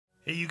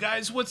Hey you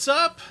guys, what's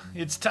up?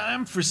 It's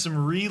time for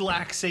some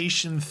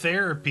relaxation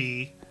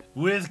therapy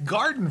with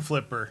Garden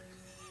Flipper.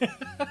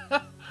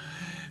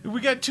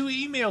 We got 2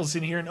 emails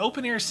in here, an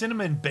open air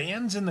cinema and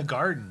bands in the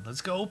garden.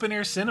 Let's go open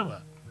air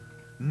cinema.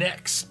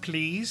 Next,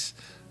 please.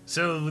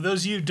 So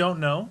those of you who don't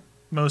know,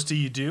 most of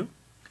you do,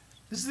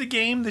 this is a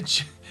game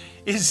that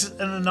is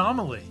an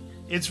anomaly.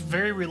 It's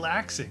very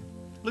relaxing.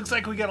 Looks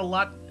like we got a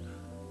lot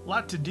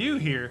to do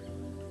here.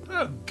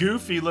 What a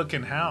goofy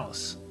looking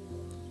house.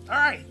 All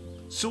right.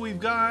 So we've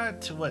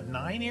got, what,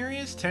 9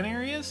 areas? 10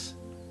 areas?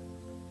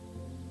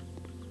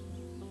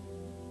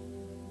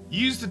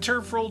 Use the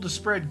turf roll to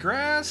spread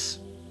grass.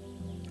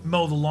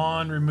 Mow the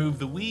lawn, remove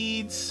the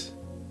weeds.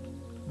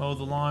 Mow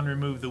the lawn,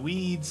 remove the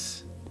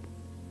weeds.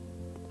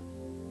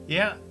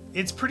 Yeah,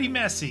 it's pretty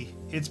messy.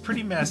 It's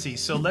pretty messy.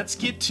 So let's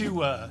get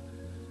to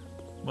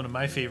one of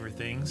my favorite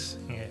things.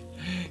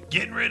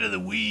 Getting rid of the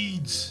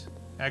weeds.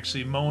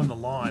 Actually, mowing the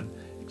lawn.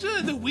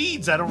 The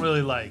weeds I don't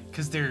really like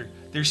because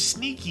they're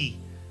sneaky.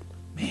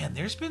 Man,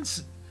 there's been...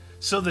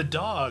 So the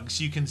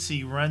dogs, you can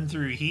see, run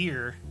through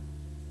here.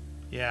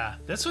 Yeah,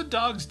 that's what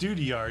dogs do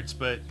to yards,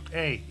 but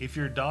hey, if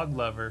you're a dog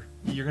lover,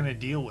 you're going to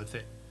deal with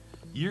it.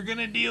 You're going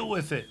to deal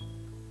with it.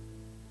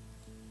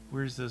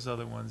 Where's those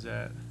other ones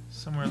at?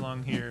 Somewhere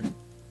along here.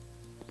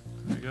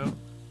 There we go.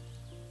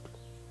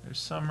 There's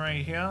some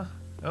right here.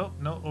 Oh,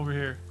 no, over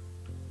here.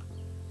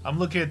 I'm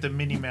looking at the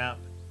mini-map.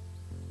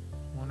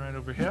 One right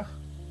over here.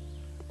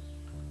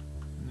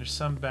 And there's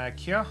some back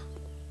here.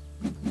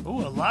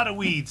 Oh, a lot of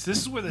weeds.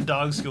 This is where the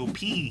dogs go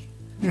pee.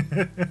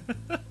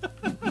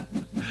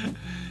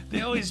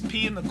 They always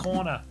pee in the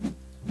corner.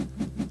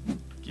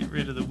 Get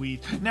rid of the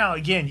weeds. Now,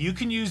 again, you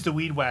can use the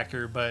weed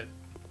whacker, but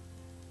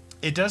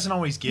it doesn't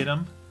always get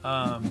them.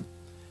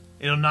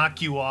 It'll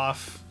knock you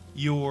off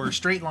your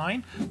straight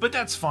line, but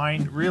that's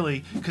fine,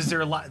 really, because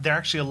they're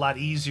actually a lot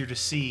easier to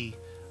see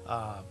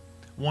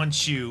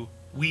once you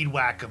weed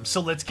whack them. So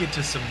let's get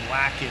to some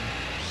whacking.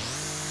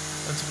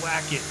 Let's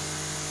whack it.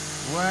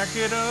 Whack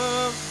it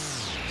up.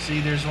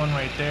 See, there's one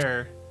right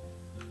there.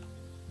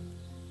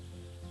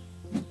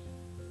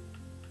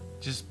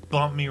 Just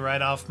bumped me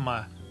right off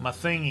my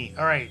thingy.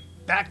 All right,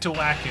 back to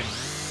whacking.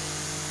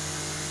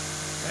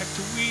 Back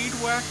to weed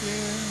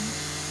whacking.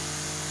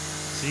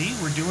 See,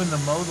 we're doing the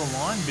mow the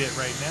lawn bit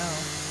right now.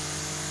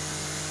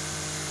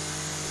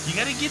 You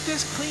got to get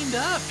this cleaned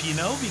up, you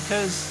know,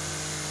 because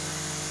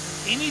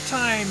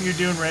anytime you're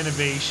doing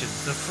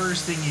renovations, the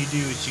first thing you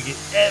do is you get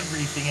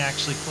everything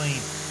actually clean.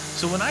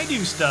 So when I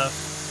do stuff,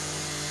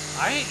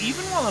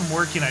 even while I'm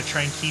working, I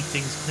try and keep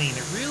things clean.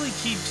 It really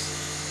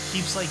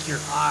keeps like your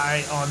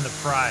eye on the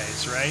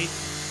prize, right?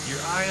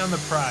 Your eye on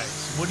the prize.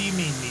 What do you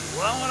mean, me?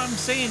 Well, what I'm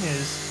saying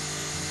is,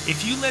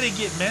 if you let it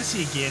get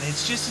messy again,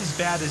 it's just as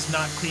bad as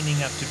not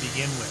cleaning up to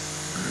begin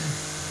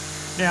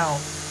with. Now,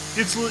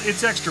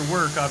 it's extra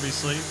work,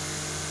 obviously.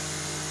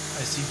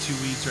 I see 2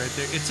 weeds right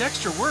there. It's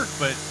extra work,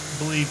 but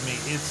believe me,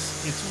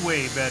 it's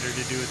way better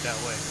to do it that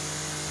way.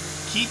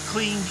 Keep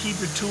clean, keep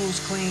your tools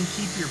clean,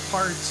 keep your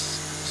parts,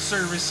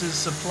 services,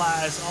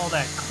 supplies, all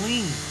that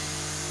clean.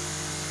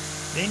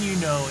 Then you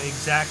know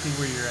exactly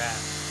where you're at.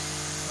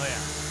 Oh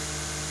yeah.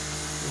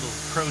 A little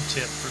pro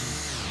tip from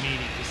me.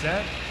 Is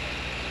that?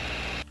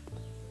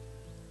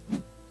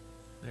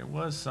 There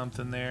was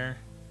something there.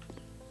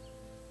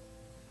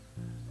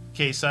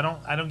 Okay, so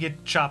I don't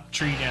get chopped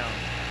tree down.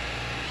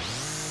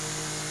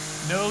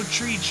 No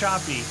tree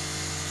choppy.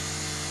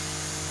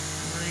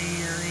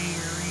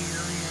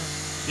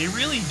 They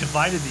really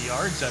divided the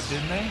yards up,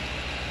 didn't they?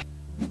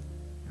 Get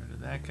rid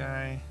of that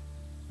guy.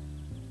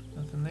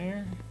 Nothing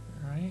there.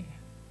 Alright.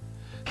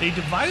 They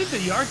divided the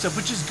yards up,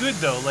 which is good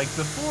though. Like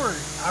before,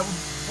 I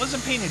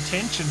wasn't paying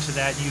attention to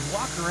that. You'd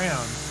walk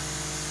around.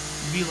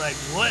 You'd be like,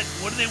 what?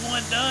 What do they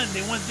want done?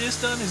 They want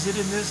this done? Is it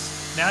in this?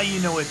 Now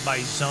you know it by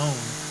zone.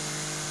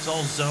 It's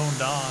all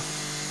zoned off.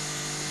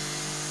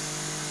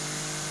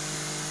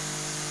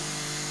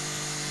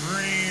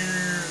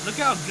 Look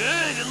how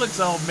good it looks.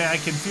 Oh man, I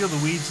can feel the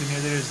weeds in here.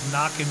 They're just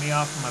knocking me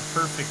off my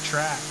perfect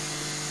track.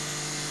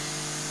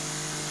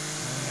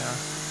 Yeah.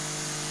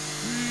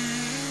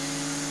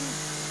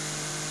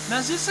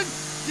 Now this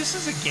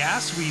is a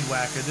gas weed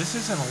whacker. This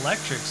isn't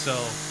electric, so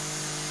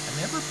I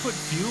never put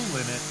fuel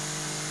in it.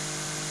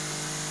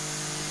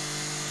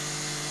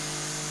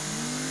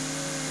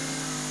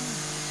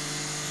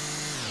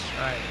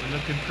 Alright, we're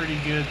looking pretty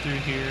good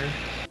through here.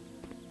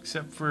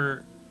 Except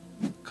for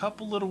a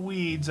couple little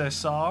weeds I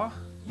saw.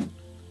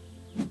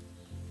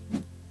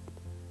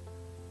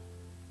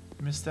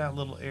 Missed that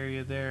little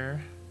area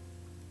there.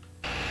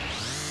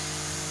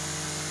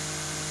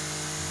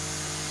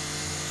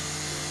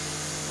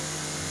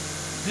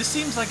 This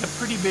seems like a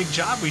pretty big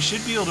job. We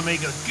should be able to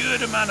make a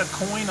good amount of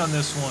coin on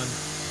this one.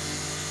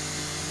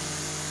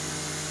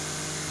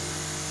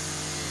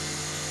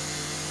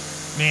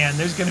 Man,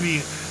 there's going to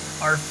be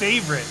our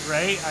favorite,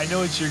 right? I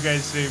know it's your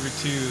guys' favorite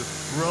too.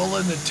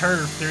 Rolling the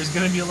turf. There's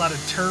going to be a lot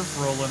of turf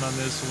rolling on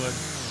this one.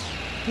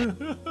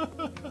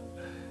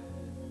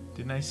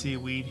 Didn't I see a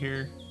weed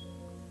here?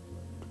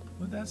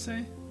 What'd that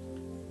say?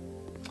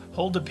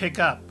 Hold to pick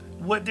up.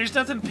 what? There's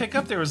nothing to pick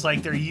up. There was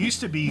like, there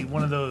used to be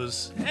one of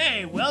those,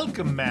 hey,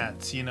 welcome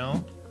mats, you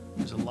know?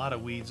 There's a lot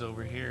of weeds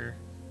over here.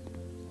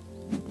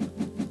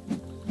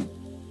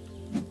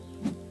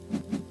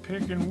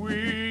 Picking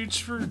weeds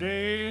for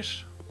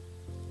days.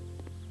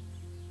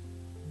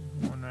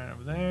 One right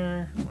over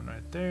there, one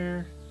right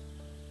there,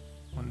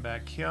 one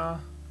back here. A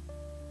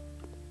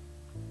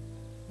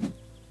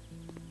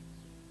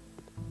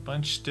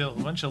bunch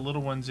of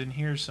little ones in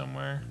here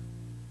somewhere.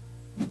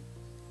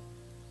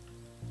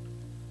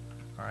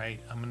 All right,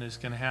 I'm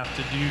just gonna have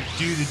to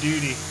do the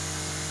duty,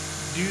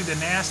 do the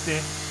nasty.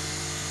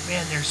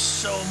 Man, there's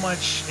so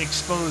much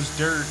exposed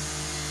dirt.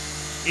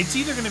 It's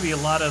either gonna be a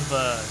lot of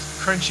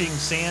crunching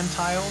sand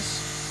tiles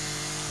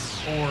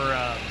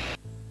or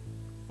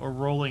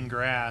rolling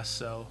grass.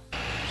 So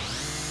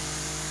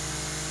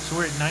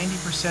we're at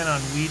 90%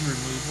 on weed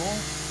removal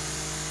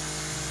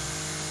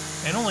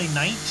and only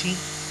 19.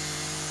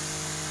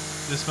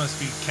 This must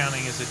be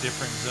counting as a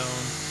different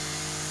zone.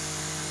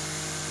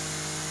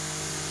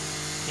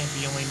 Can't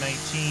be only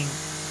 19,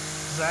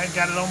 because I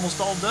got it almost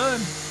all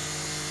done.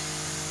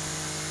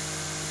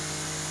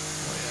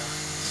 Oh yeah,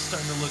 it's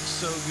starting to look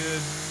so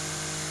good.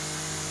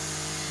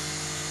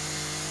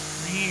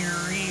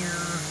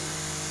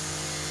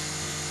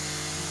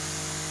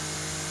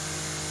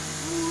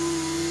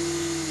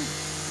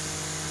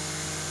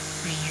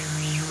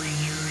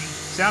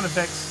 Sound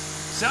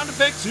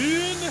effects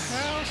in the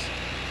house.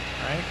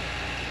 All right.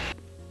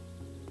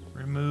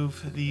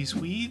 Remove these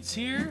weeds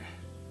here.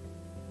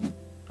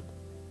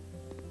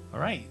 All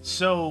right,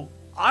 so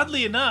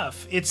oddly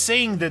enough, it's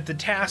saying that the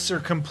tasks are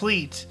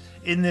complete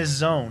in this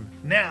zone.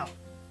 Now,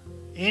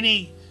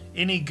 any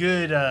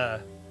good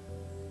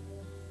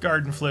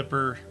garden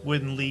flipper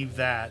wouldn't leave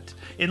that,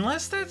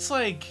 unless that's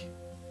like,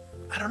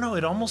 I don't know,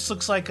 it almost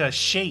looks like a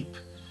shape,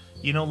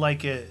 you know,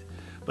 like a,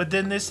 but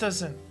then this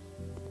doesn't,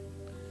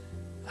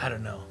 I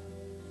don't know.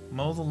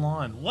 Mow the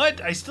lawn. What?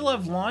 I still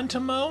have lawn to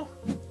mow?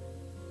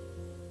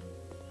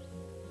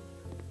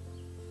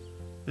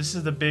 This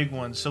is the big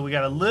one. So we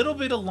got a little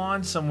bit of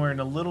lawn somewhere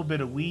and a little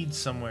bit of weeds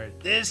somewhere.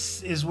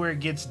 This is where it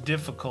gets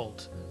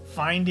difficult.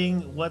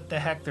 Finding what the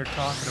heck they're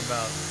talking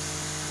about.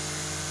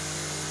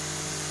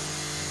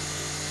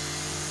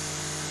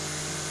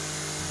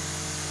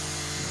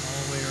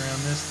 All the way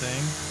around this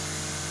thing.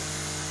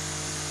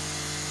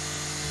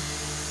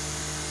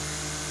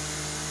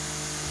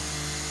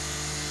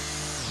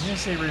 I'm gonna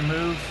say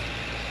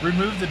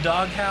remove the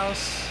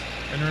doghouse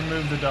and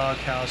remove the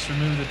doghouse.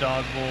 Remove the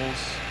dog bowls.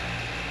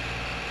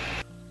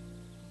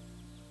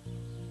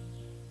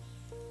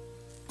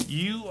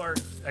 You are,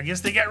 I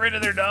guess they got rid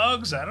of their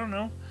dogs. I don't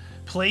know.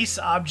 Place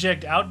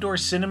object, outdoor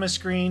cinema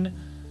screen.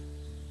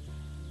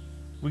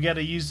 We got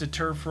to use the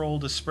turf roll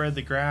to spread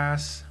the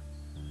grass.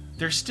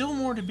 There's still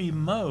more to be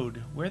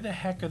mowed. Where the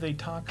heck are they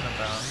talking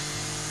about?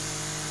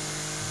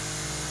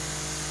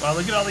 Wow,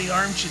 look at all the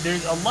armchair.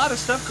 There's a lot of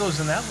stuff goes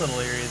in that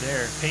little area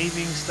there.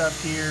 Paving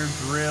stuff here,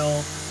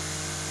 grill.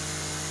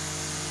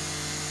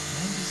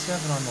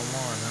 97 on the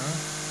lawn, huh?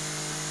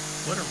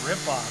 What a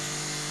ripoff.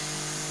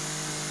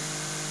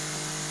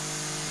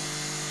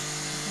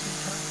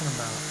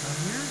 About out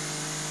here,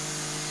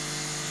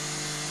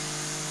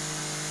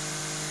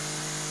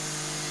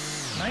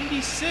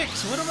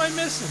 96. What am I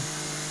missing?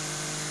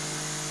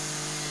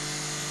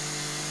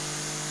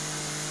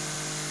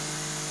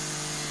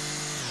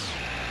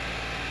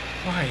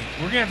 All right,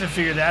 we're gonna have to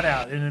figure that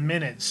out in a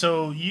minute.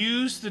 So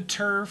use the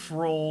turf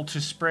roll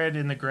to spread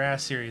in the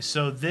grass area.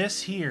 So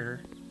this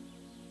here,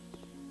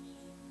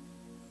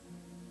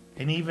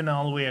 and even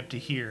all the way up to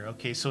here.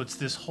 Okay, so it's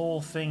this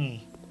whole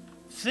thingy.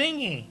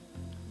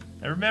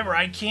 Now remember,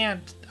 I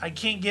can't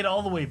get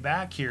all the way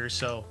back here,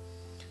 so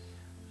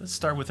let's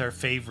start with our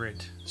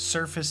favorite.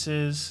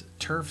 Surfaces,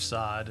 turf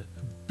sod,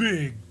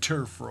 big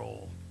turf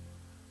roll.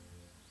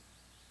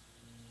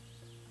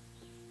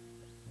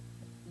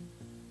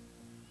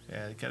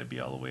 Yeah, it gotta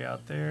be all the way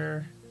out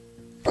there.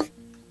 It's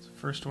the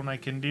first one I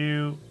can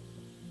do.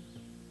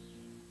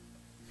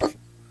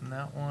 And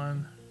that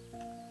one.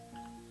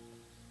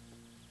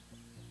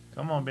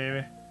 Come on,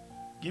 baby.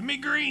 Give me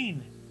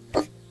green.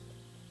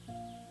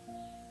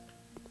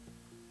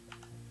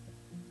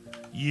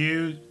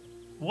 You...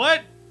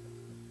 What?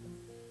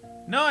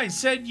 No, I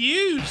said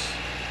use.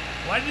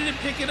 Why did it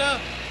pick it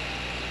up?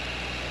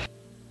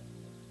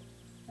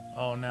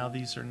 Oh, now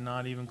these are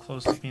not even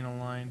close to being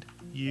aligned.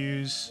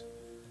 Use.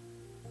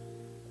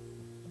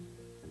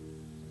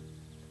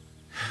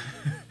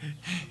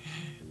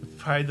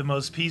 Probably the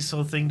most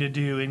peaceful thing to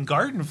do in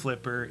Garden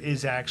Flipper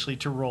is actually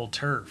to roll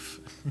turf.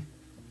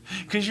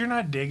 Because you're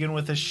not digging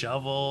with a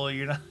shovel.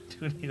 You're not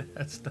doing any of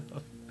that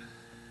stuff.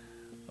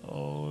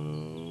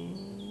 Oh...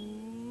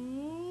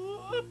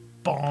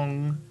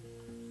 Bong.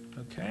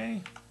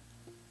 Okay.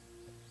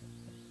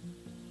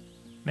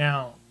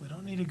 Now, we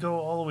don't need to go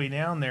all the way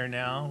down there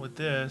now with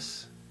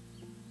this.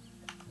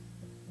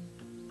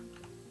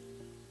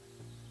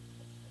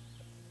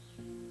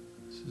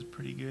 This is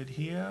pretty good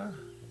here.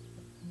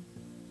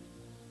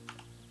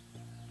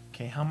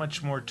 Okay, how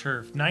much more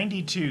turf?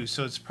 92,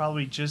 so it's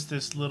probably just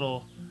this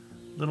little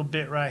Little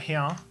bit right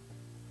here.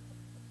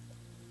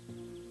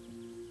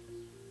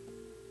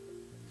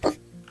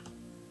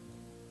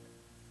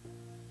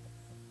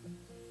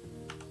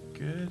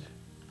 Good.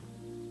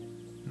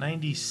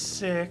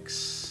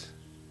 96.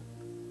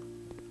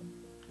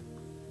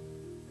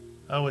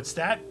 Oh, it's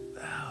that?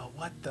 Oh,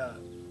 what the?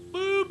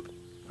 Boop.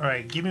 All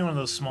right, give me one of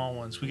those small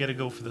ones. We got to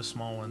go for the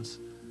small ones.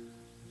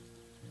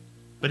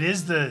 But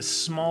is the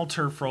small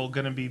turf roll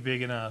going to be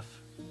big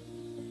enough?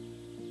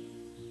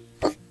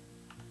 Oh,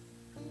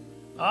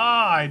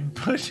 I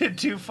pushed it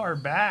too far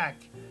back.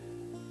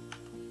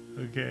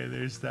 Okay,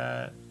 there's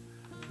that.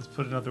 Let's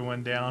put another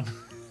one down.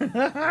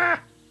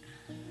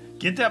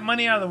 Get that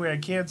money out of the way. I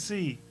can't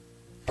see.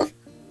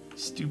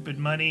 Stupid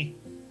money.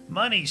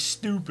 Money's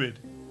stupid.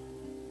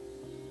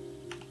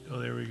 Oh,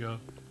 there we go.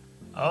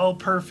 Oh,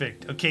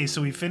 perfect. Okay,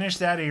 so we finished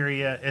that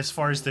area as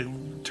far as the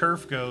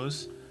turf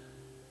goes.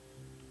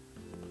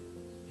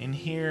 In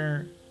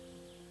here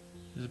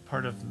is a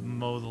part of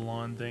mow the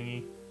lawn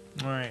thingy.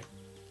 All right.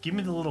 Give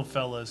me the little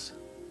fellas.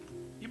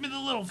 Give me the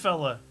little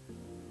fella.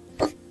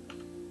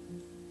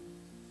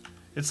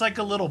 It's like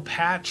a little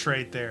patch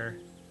right there.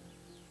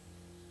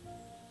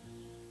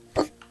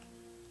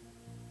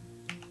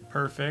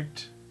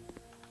 Perfect.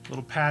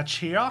 Little patch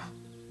here.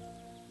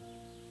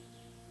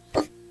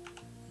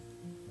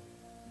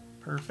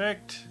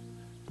 Perfect.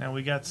 Now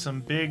we got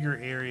some bigger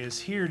areas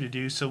here to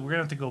do, so we're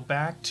gonna have to go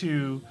back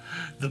to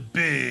the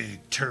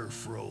big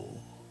turf roll.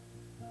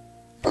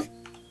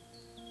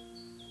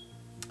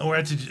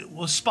 Or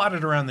we'll spot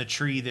it around the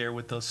tree there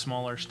with the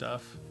smaller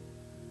stuff.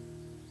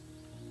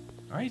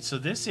 Alright, so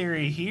this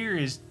area here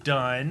is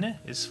done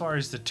as far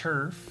as the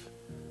turf.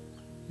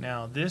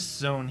 Now this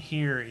zone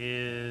here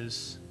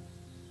is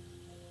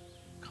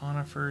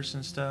conifers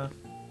and stuff.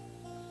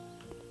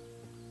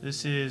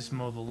 This is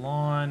mow the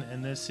lawn,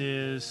 and this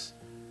is...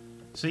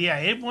 So yeah,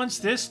 it wants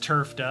this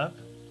turfed up.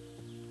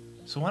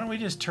 So why don't we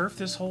just turf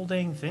this whole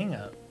dang thing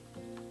up?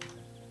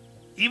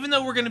 Even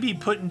though we're going to be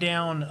putting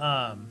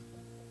down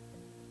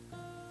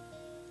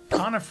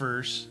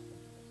conifers,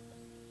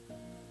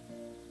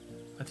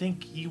 I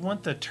think you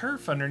want the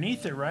turf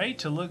underneath it, right?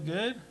 To look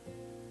good?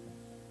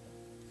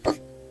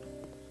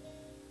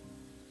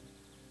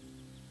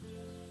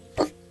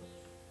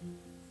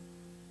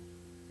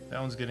 That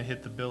one's going to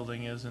hit the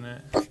building, isn't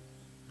it? I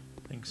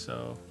think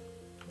so.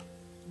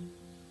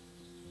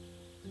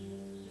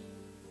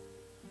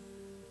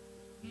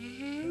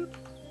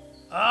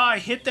 Oh, I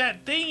hit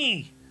that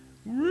thingy!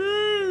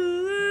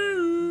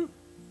 Woo!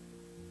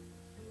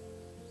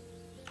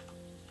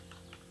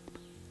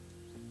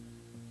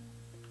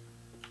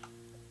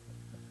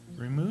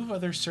 Remove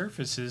other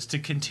surfaces to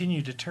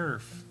continue to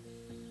turf.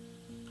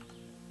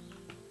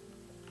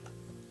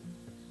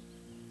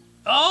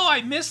 Oh,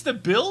 I missed the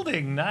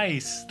building!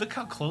 Nice! Look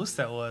how close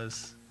that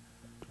was.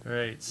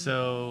 Alright,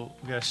 so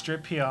we got a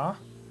strip here,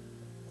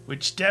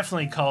 which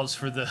definitely calls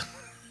for the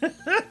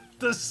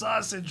the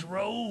sausage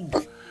roll.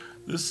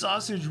 The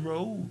sausage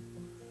roll.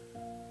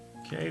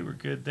 Okay, we're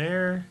good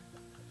there.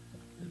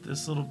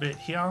 This little bit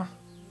here.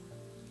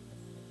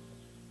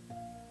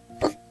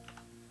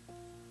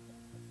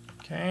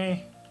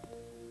 Okay.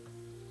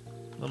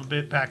 A little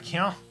bit back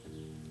here.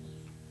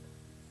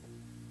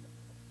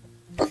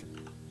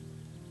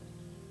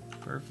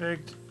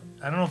 Perfect.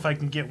 I don't know if I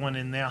can get one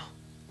in there.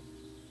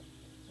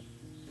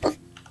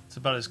 It's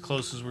about as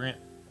close as we're in.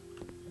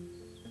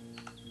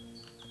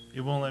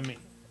 It won't let me.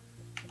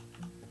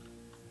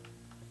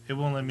 It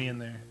won't let me in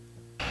there.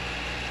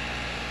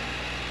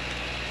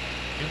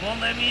 It won't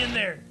let me in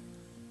there.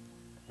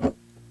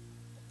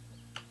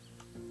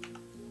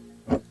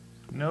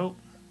 Nope.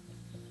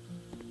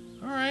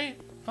 Alright,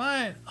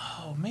 fine.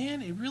 Oh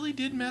man, it really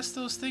did mess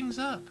those things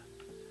up.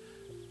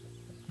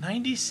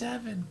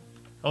 97.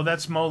 Oh,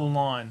 that's mow the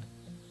lawn.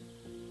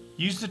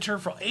 Use the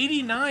turf roll.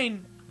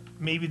 89.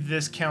 Maybe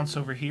this counts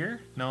over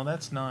here. No,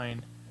 that's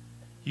 9.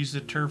 Use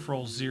the turf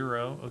roll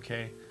 0.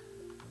 Okay.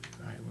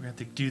 Alright, we're going to have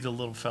to do the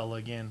little fella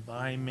again.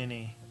 Buy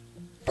mini.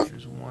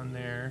 There's one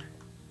there.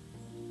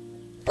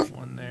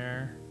 One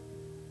there.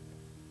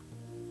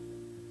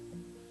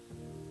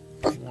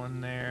 One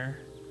there.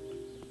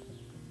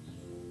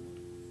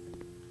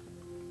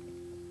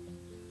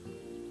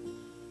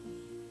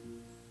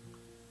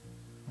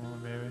 Come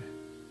on, baby.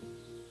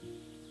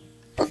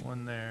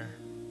 One there.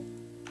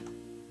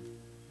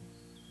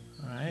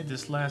 Alright,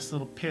 this last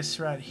little piece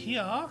right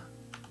here.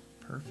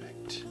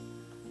 Perfect.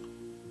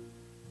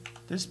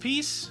 This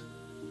piece.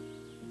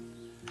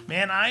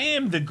 Man, I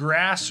am the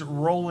grass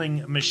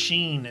rolling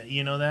machine.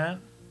 You know that?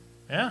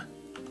 Yeah.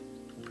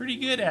 Pretty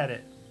good at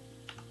it.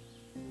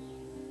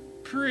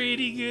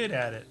 Pretty good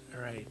at it.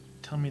 Alright,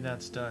 tell me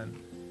that's done.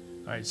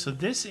 Alright, so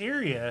this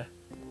area...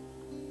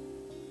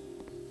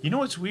 You know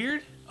what's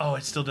weird? Oh,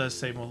 it still does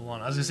say mow the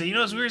lawn. I was going to say, you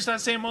know what's weird? It's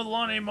not saying mow the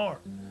lawn anymore.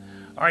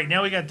 Alright,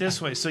 now we got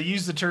this way. So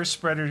use the turf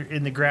spreader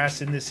in the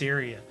grass in this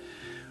area.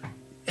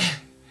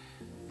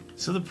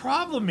 So the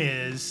problem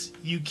is,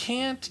 you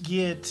can't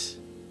get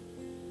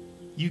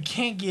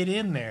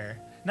in there.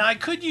 Now, I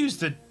could use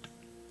the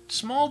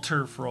small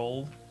turf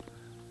roll,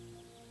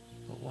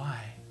 but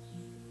why?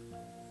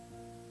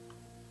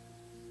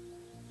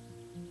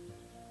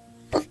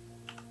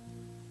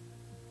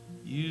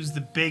 is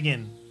the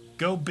biggin?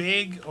 Go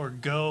big or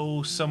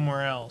go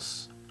somewhere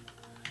else?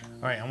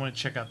 All right, I want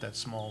to check out that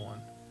small one.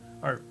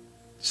 Or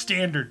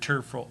standard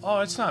turf roll.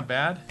 Oh, it's not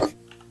bad.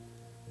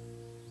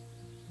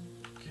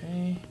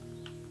 Okay.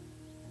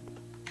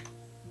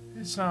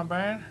 It's not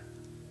bad.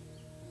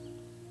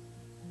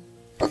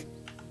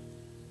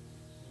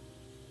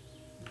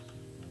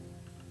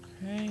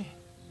 Okay.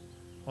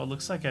 Well, it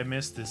looks like I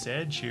missed this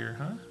edge here,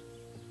 huh?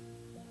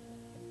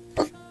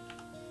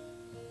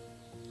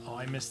 Oh,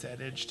 I missed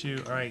that edge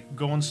too. All right,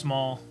 going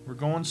small. We're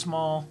going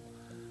small.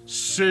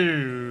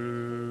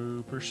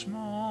 Super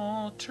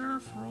small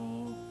turf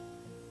roll.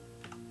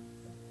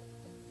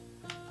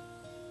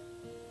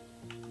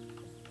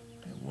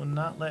 It will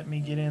not let me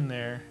get in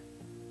there.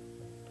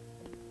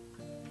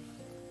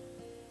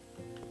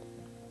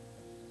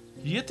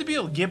 You have to be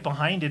able to get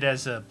behind it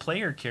as a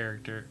player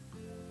character.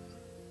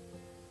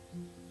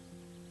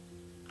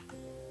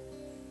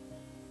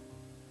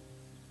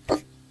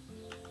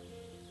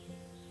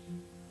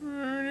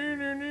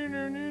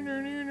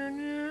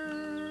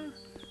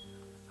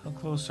 How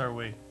close are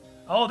we?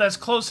 Oh, that's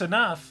close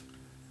enough.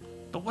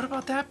 But what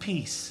about that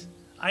piece?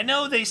 I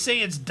know they say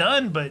it's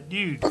done, but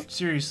dude,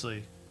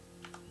 seriously.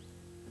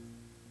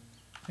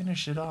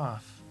 Finish it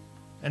off.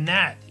 And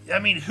that, I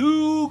mean,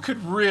 who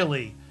could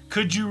really...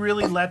 Could you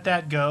really let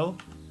that go?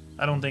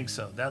 I don't think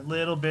so. That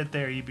little bit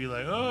there, you'd be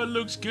like, oh, it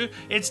looks good.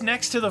 It's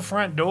next to the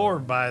front door,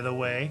 by the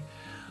way.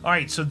 All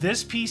right, so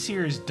this piece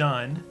here is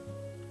done.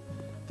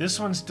 This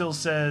one still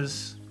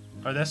says,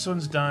 or this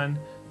one's done.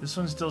 This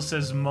one still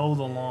says mow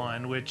the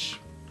lawn, which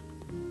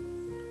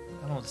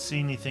I don't see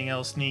anything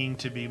else needing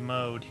to be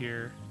mowed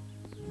here.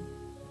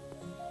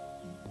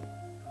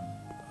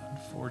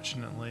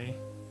 Unfortunately.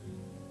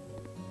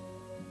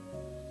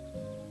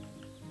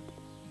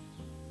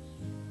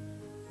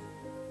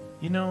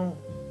 You know,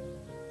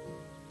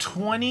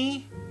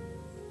 20,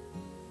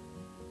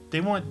 they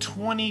want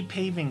 20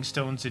 paving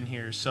stones in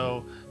here,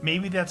 so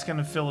maybe that's going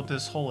to fill up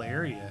this whole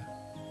area.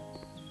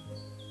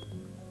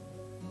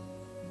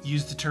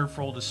 Use the turf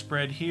roll to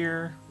spread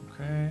here,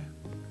 okay.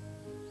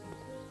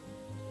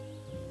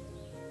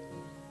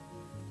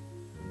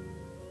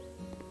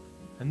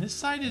 And this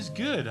side is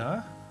good,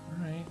 huh? All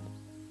right.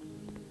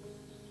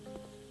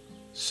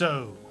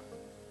 So,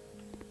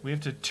 we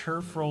have to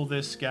turf roll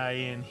this guy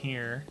in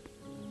here.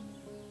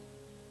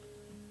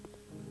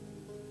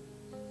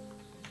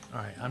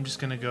 Alright, I'm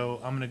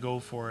gonna go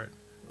for it.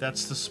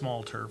 That's the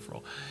small turf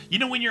roll. You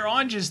know, when you're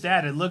on just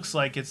that, it looks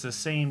like it's the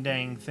same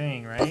dang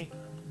thing, right?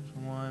 There's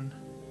one.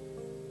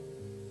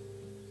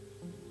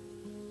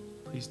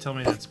 Please tell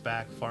me that's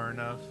back far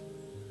enough.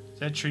 Is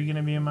that tree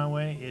gonna be in my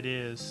way? It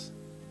is.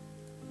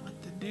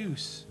 What the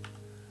deuce?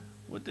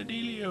 What the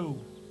dealio?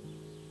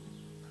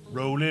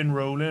 Rollin',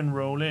 rollin',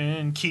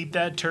 rollin'. Keep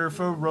that turf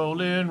a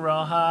rollin',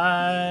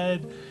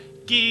 rawhide.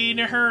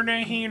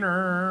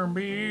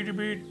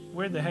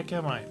 Where the heck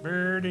am I?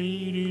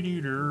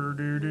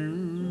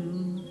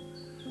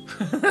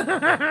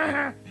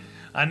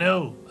 I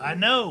know.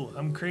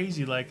 I'm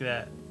crazy like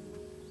that.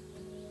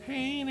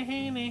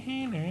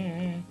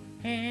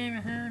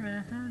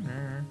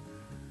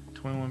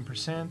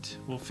 21%.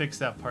 We'll fix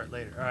that part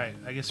later. Alright,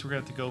 I guess we're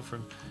going to have to go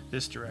from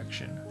this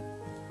direction.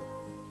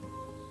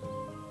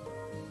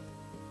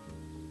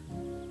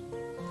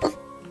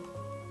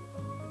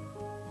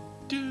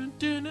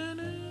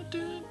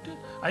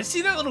 I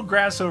see that little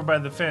grass over by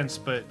the fence,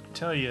 but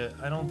tell you,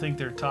 I don't think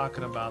they're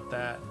talking about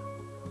that.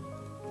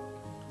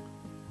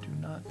 Do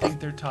not think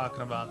they're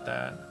talking about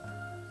that.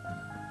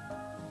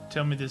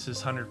 Tell me this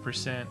is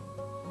 100%.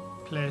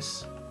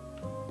 Please.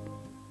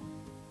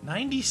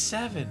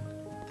 97.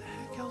 What the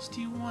heck else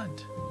do you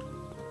want?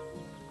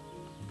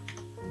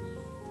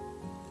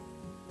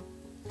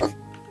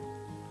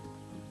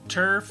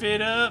 Turf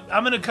it up.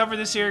 I'm going to cover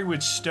this area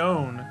with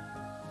stone.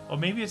 Oh,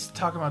 maybe it's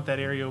talking about that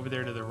area over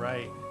there to the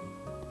right.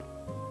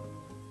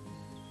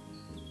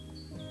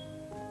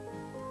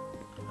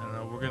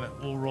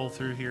 We'll roll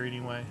through here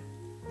anyway,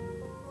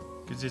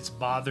 because it's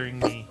bothering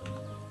me,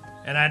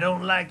 and I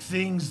don't like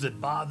things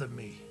that bother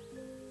me.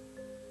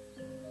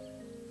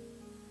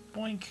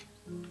 Boink.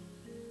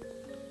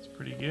 It's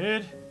pretty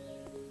good.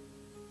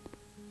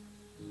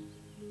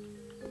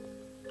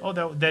 Oh,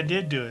 that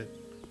did do it.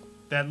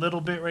 That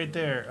little bit right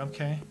there.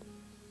 Okay.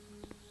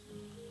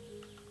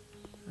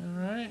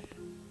 All right.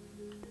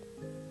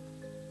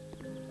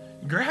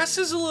 Grass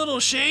is a little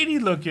shady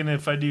looking,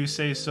 if I do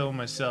say so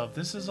myself.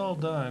 This is all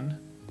done.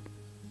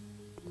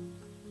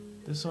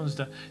 This one's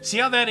done. See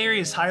how that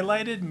area is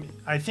highlighted?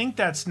 I think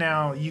that's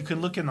now, you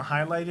can look in the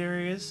highlight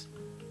areas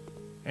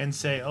and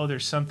say, oh,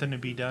 there's something to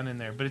be done in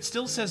there. But it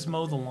still says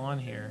mow the lawn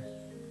here.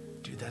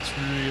 Dude, that's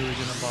really going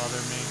to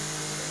bother me.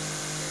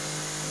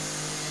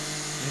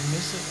 Did I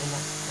miss it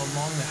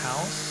along the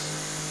house?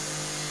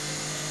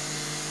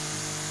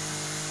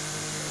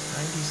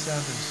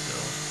 97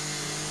 still.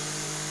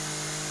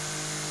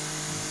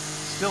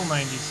 Still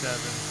 97.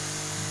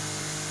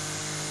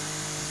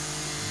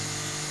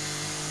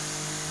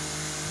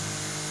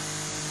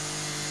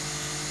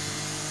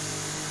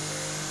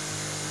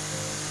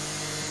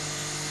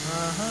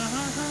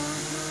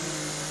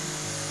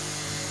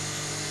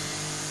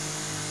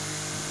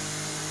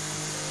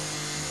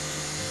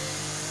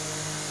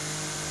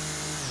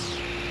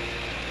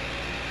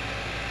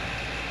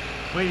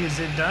 Wait, is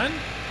it done?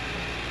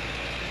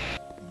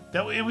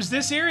 It was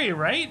this area,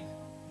 right?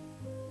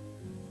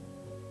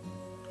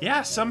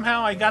 Yeah,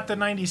 somehow I got the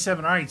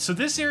 97. All right, so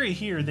this area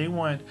here, they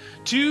want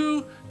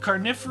 2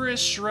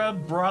 carnivorous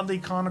shrub broadly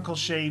conical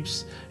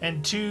shapes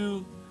and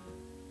 2,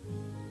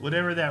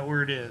 whatever that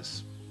word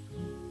is.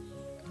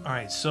 All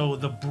right, so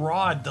the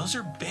broad, those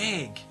are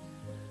big.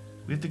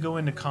 We have to go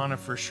into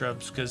conifer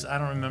shrubs because I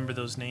don't remember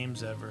those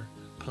names ever.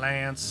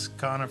 Plants,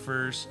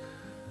 conifers.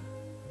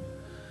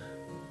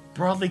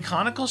 Broadly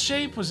conical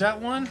shape, was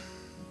that one?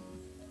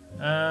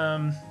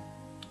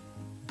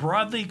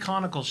 Broadly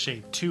conical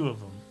shape, 2 of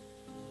them.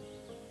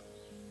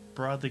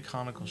 Broadly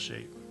conical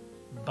shape.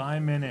 By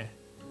minute.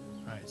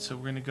 Alright, so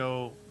we're going to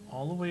go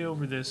all the way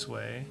over this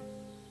way.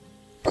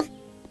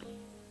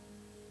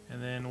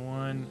 And then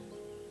one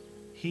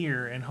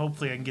here, and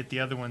hopefully I can get the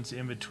other ones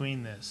in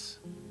between this.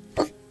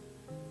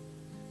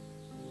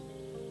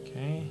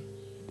 Okay.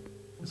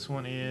 This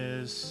one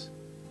is...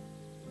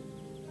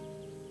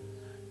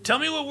 Tell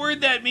me what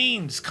word that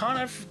means.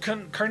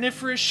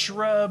 Carnivorous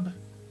shrub.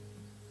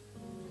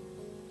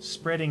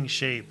 Spreading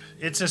shape.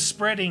 It's a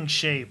spreading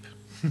shape.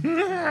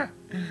 Where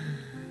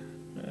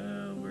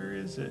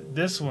is it?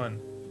 This one.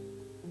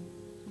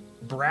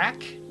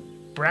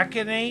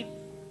 Braconate?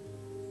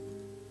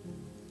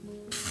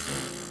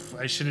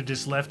 I should have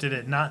just left it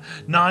at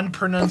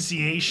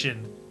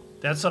non-pronunciation.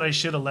 That's what I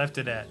should have left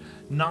it at.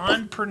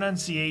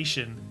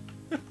 Non-pronunciation.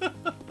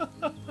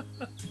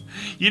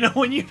 You know,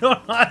 when you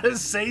don't know how to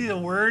say the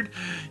word,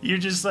 you're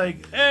just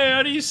like, hey,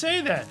 how do you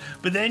say that?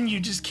 But then you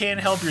just can't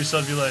help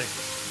yourself. You're like,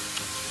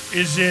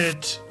 is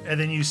it? And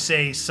then you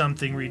say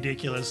something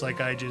ridiculous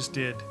like I just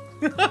did.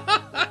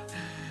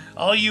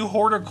 All you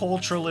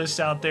horticulturalists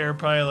out there are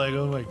probably like,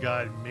 oh my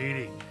God,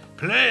 matey,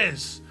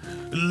 please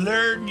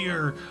learn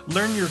your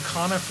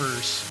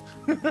conifers.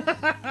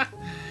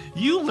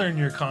 You learn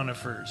your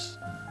conifers.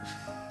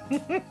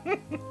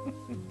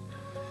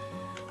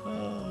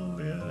 Oh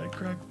man, I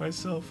cracked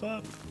myself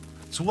up.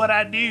 It's what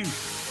I do.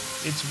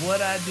 It's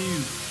what I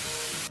do.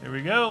 There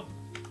we go.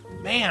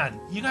 Man,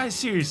 you guys,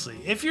 seriously,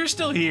 if you're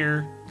still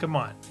here, come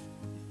on.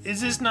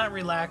 Is this not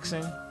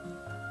relaxing?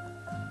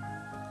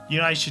 You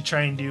know, I should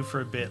try and do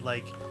for a bit,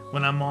 like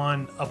when I'm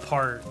on a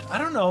part. I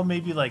don't know,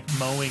 maybe like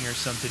mowing or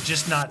something.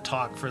 Just not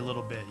talk for a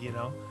little bit, you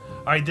know?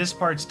 All right, this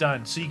part's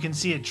done. So you can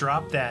see it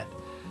drop that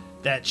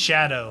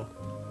shadow,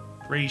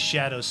 raised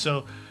shadow.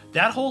 So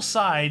that whole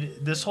side,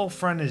 this whole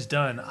front is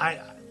done.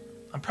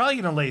 I'm probably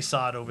going to lay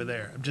sod over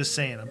there. I'm just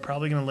saying. I'm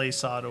probably going to lay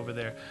sod over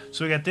there.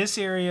 So we got this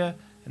area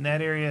and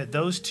that area,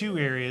 those 2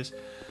 areas.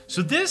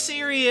 So this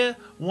area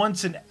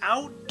wants an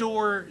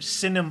outdoor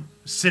cinnamon.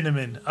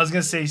 I was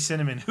going to say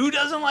cinnamon. Who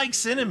doesn't like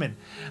cinnamon?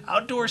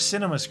 Outdoor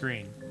cinema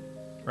screen,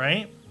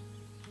 right?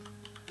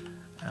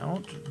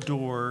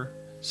 Outdoor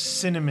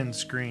cinnamon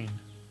screen.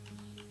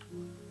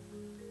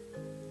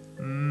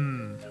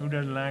 Who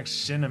doesn't like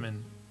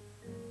cinnamon?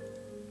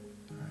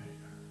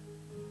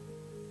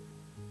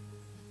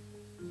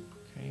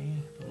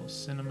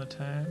 Cinema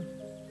time.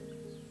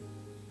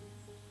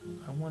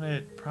 I want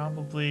it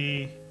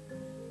probably,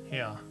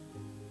 yeah.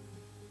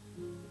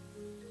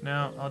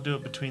 Now I'll do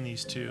it between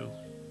these 2.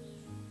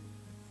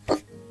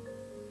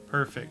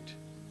 Perfect.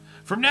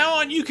 From now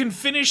on, you can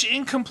finish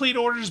incomplete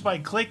orders by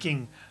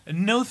clicking.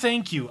 No,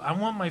 thank you. I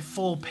want my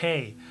full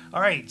pay.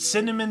 All right,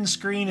 cinnamon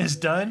screen is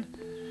done.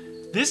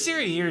 This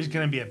area here is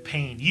going to be a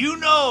pain. You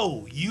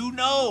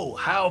know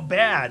how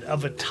bad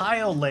of a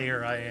tile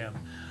layer I am.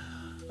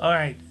 All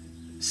right.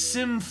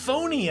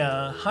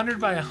 Symphonia 100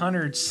 by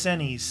 100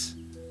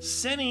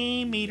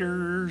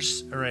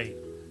 centimeters. All right,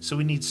 so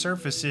we need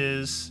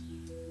surfaces,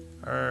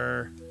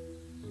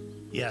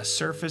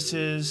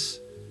 surfaces,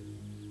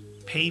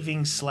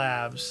 paving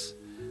slabs.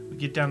 We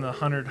get down to the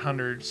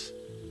hundreds.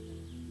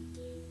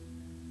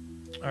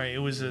 All right, it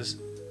was this,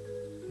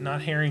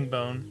 not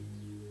herringbone,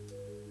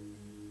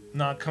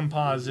 not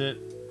composite.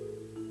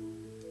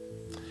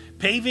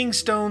 Paving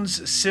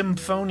stones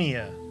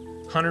Symphonia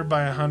 100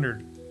 by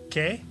 100.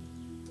 Okay.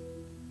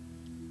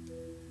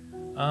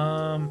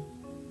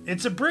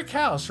 It's a brick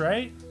house,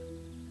 right?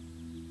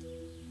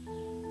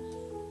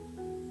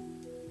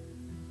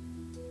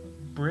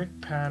 Brick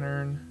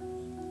pattern.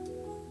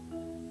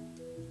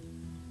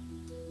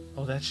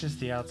 Oh, that's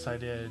just the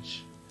outside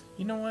edge.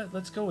 You know what?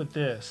 Let's go with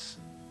this.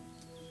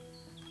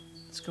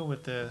 Let's go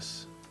with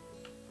this.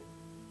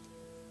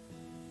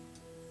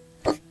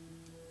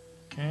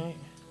 Okay.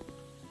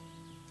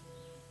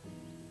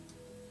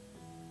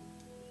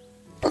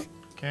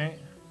 Okay.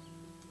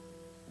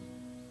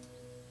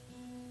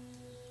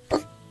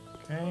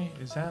 Okay,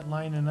 is that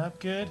lining up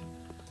good?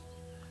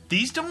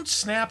 These don't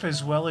snap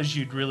as well as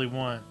you'd really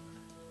want.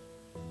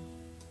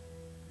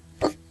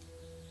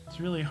 It's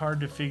really hard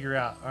to figure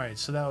out. Alright,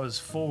 so that was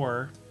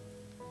 4.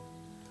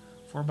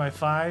 4 by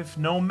 5.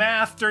 No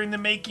math during the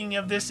making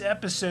of this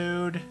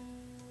episode.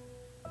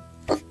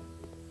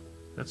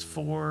 That's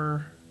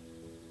 4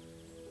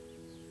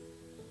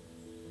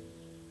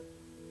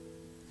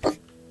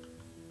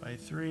 by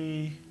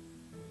 3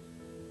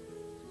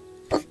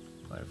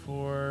 by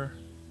 4.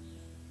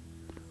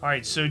 All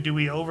right, so do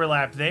we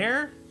overlap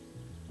there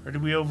or do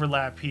we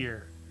overlap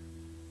here?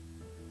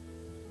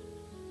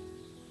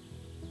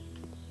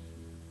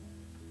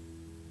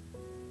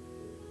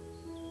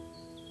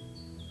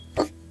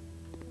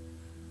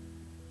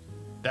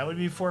 That would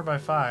be 4 by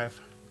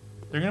 5.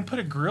 They're gonna put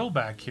a grill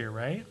back here,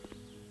 right?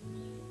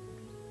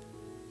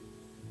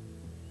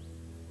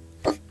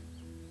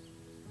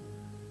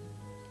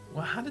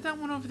 Well, how did that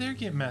one over there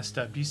get messed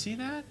up? Do you see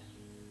that?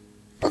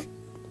 Oh,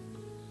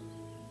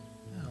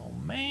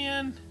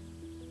 man.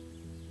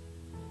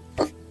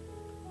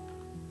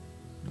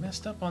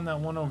 Messed up on that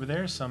one over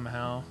there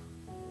somehow.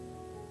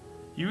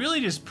 You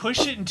really just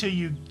push it until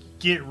you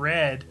get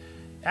red.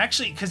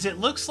 Actually, because it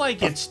looks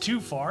like it's too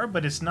far,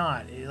 but it's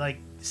not. Like,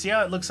 see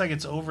how it looks like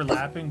it's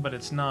overlapping, but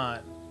it's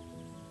not.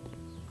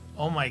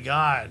 Oh my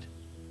god.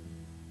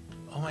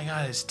 Oh my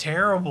god, it's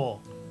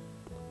terrible.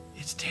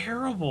 It's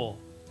terrible.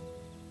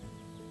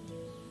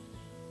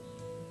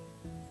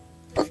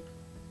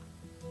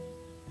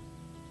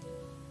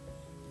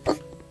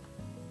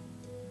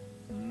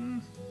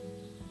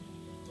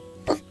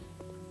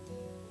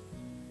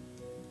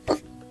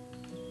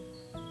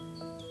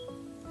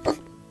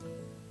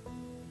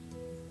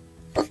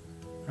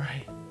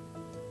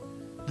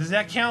 Does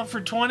that count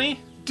for 20?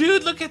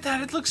 Dude, look at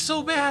that. It looks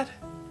so bad.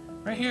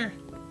 Right here.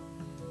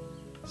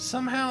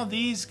 Somehow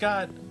these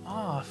got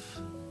off.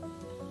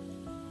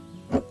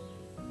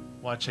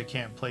 Watch, I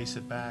can't place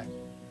it back.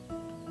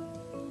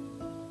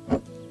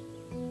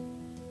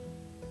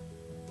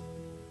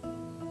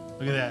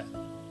 Look at that.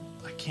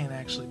 I can't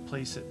actually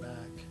place it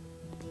back.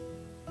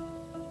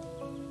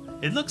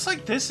 It looks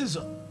like this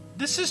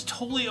is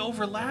totally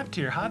overlapped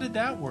here. How did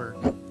that work?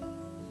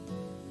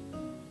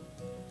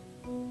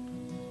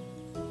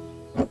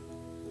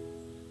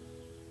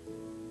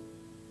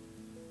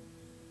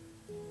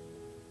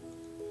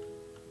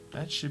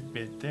 That should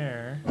fit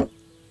there.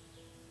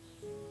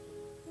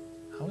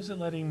 How is it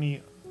letting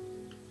me...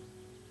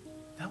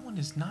 That one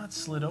is not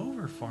slid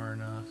over far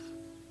enough.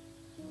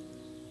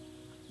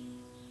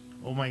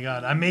 Oh my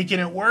god, I'm making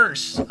it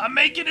worse! I'm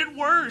making it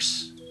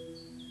worse!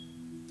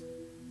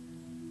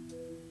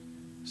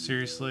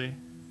 Seriously?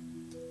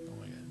 Oh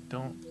my god,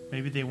 don't...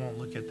 Maybe they won't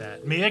look at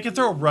that. Maybe I can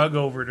throw a rug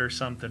over it or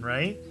something,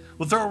 right?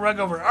 We'll throw a rug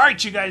over it.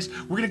 Alright, you guys,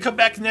 we're gonna come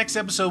back next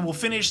episode. We'll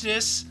finish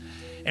this.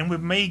 And we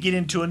may get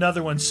into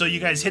another one, so you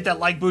guys hit that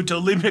like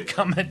button, leave me a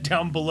comment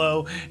down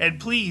below, and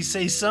please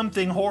say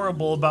something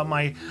horrible about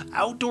my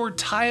outdoor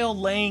tile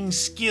laying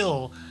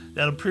skill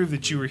that'll prove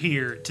that you were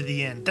here to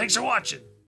the end. Thanks for watching!